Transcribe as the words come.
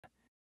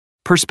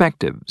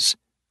Perspectives.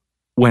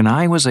 When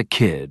I was a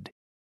kid.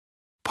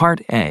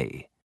 Part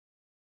A.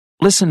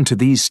 Listen to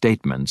these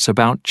statements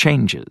about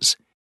changes.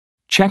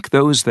 Check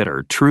those that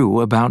are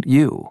true about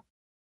you.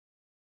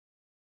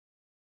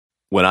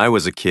 When I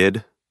was a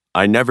kid,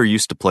 I never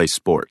used to play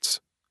sports,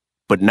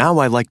 but now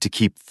I like to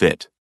keep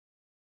fit.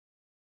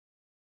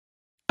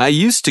 I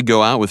used to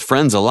go out with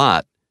friends a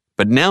lot,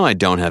 but now I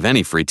don't have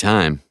any free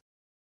time.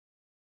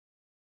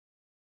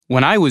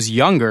 When I was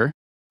younger,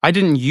 I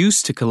didn't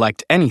used to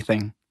collect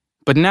anything,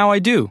 but now I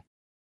do.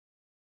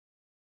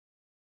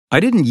 I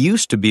didn't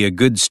used to be a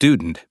good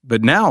student,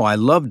 but now I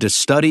love to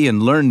study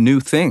and learn new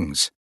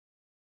things.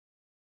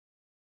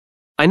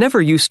 I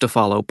never used to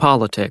follow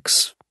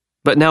politics,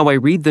 but now I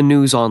read the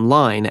news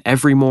online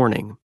every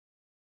morning.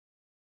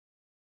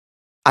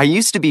 I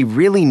used to be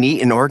really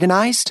neat and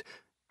organized,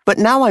 but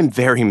now I'm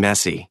very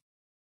messy.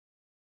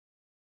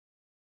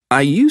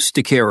 I used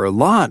to care a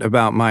lot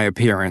about my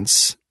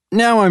appearance.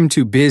 Now I'm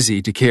too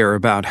busy to care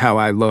about how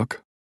I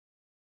look.